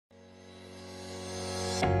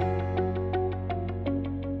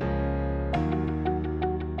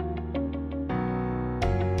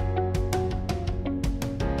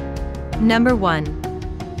Number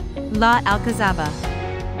 1. La Alcazaba.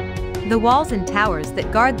 The walls and towers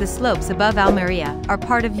that guard the slopes above Almería are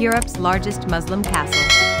part of Europe's largest Muslim castle.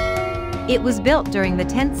 It was built during the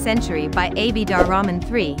 10th century by Abd ar-Rahman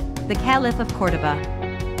III, the Caliph of Córdoba.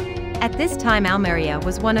 At this time Almería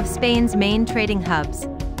was one of Spain's main trading hubs,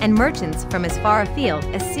 and merchants from as far afield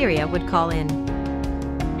as Syria would call in.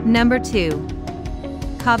 Number 2.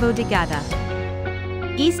 Cabo de Gata.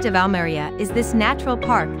 East of Almería is this natural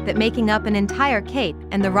park that making up an entire cape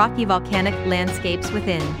and the rocky volcanic landscapes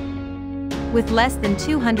within. With less than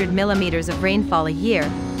 200 millimeters of rainfall a year,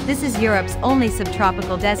 this is Europe's only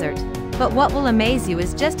subtropical desert, but what will amaze you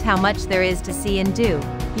is just how much there is to see and do.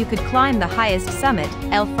 You could climb the highest summit,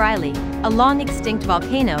 El Fraile, a long-extinct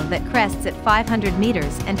volcano that crests at 500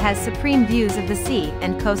 meters and has supreme views of the sea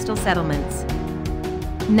and coastal settlements.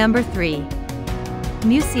 Number 3.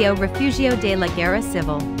 Museo Refugio de la Guerra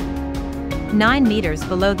Civil. 9 meters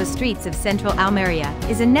below the streets of central Almería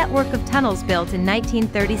is a network of tunnels built in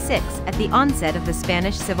 1936 at the onset of the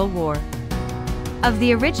Spanish Civil War. Of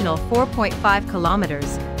the original 4.5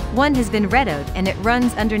 kilometers, one has been redoued and it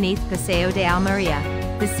runs underneath Paseo de Almería,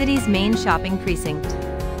 the city's main shopping precinct.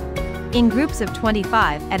 In groups of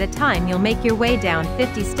 25 at a time you'll make your way down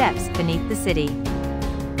 50 steps beneath the city.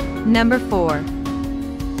 Number 4.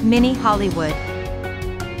 Mini Hollywood.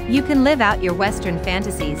 You can live out your Western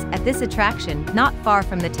fantasies at this attraction not far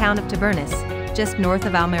from the town of Tabernas, just north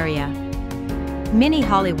of Almería. Mini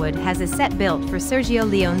Hollywood has a set built for Sergio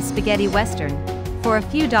Leone's spaghetti western, for a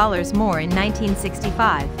few dollars more in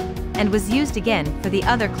 1965, and was used again for the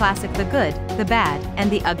other classic The Good, the Bad,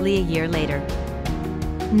 and the Ugly a year later.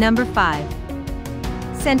 Number 5.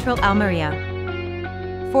 Central Almería.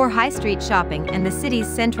 For high street shopping and the city's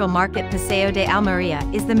central market, Paseo de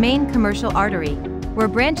Almería is the main commercial artery, where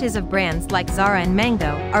branches of brands like Zara and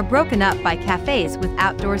Mango are broken up by cafes with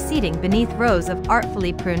outdoor seating beneath rows of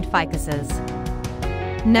artfully pruned ficuses.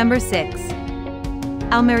 Number 6.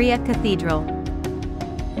 Almería Cathedral.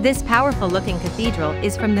 This powerful-looking cathedral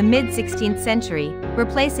is from the mid-16th century,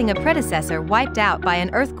 replacing a predecessor wiped out by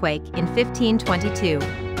an earthquake in 1522.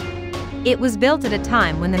 It was built at a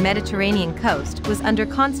time when the Mediterranean coast was under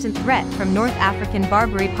constant threat from North African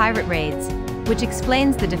Barbary pirate raids, which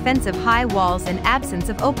explains the defensive high walls and absence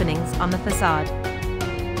of openings on the facade.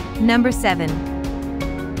 Number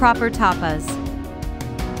 7. Proper tapas.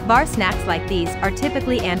 Bar snacks like these are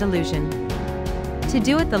typically Andalusian. To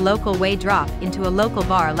do it the local way, drop into a local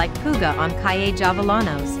bar like Puga on Calle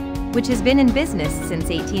Javallanos, which has been in business since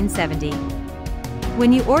 1870.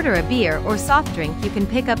 When you order a beer or soft drink you can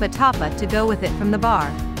pick up a tapa to go with it from the bar,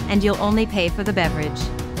 and you'll only pay for the beverage.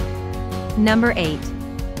 Number 8.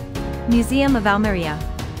 Museum of Almería.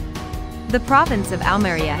 The province of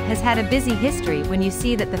Almería has had a busy history when you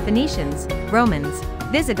see that the Phoenicians, Romans,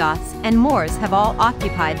 Visigoths, and Moors have all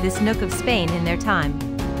occupied this nook of Spain in their time.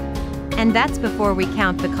 And that's before we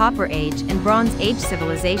count the Copper Age and Bronze Age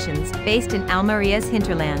civilizations based in Almería's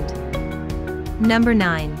hinterland. Number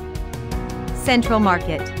 9. Central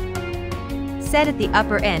Market. Set at the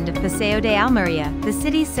upper end of Paseo de Almería, the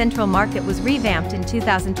city's central market was revamped in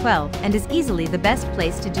 2012 and is easily the best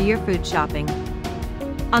place to do your food shopping.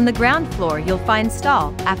 On the ground floor you'll find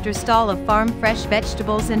stall after stall of farm-fresh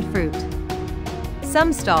vegetables and fruit.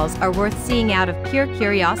 Some stalls are worth seeing out of pure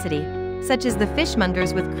curiosity, such as the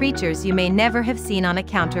fishmongers with creatures you may never have seen on a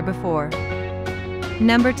counter before.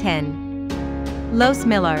 Number 10. Los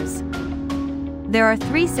Millars. There are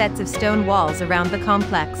 3 sets of stone walls around the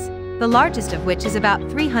complex, the largest of which is about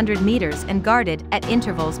 300 meters and guarded at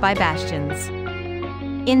intervals by bastions.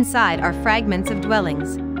 Inside are fragments of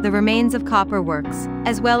dwellings, the remains of copper works,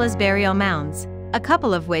 as well as burial mounds, a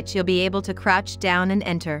couple of which you'll be able to crouch down and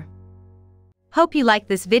enter. Hope you like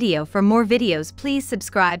this video. For more videos please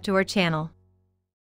subscribe to our channel.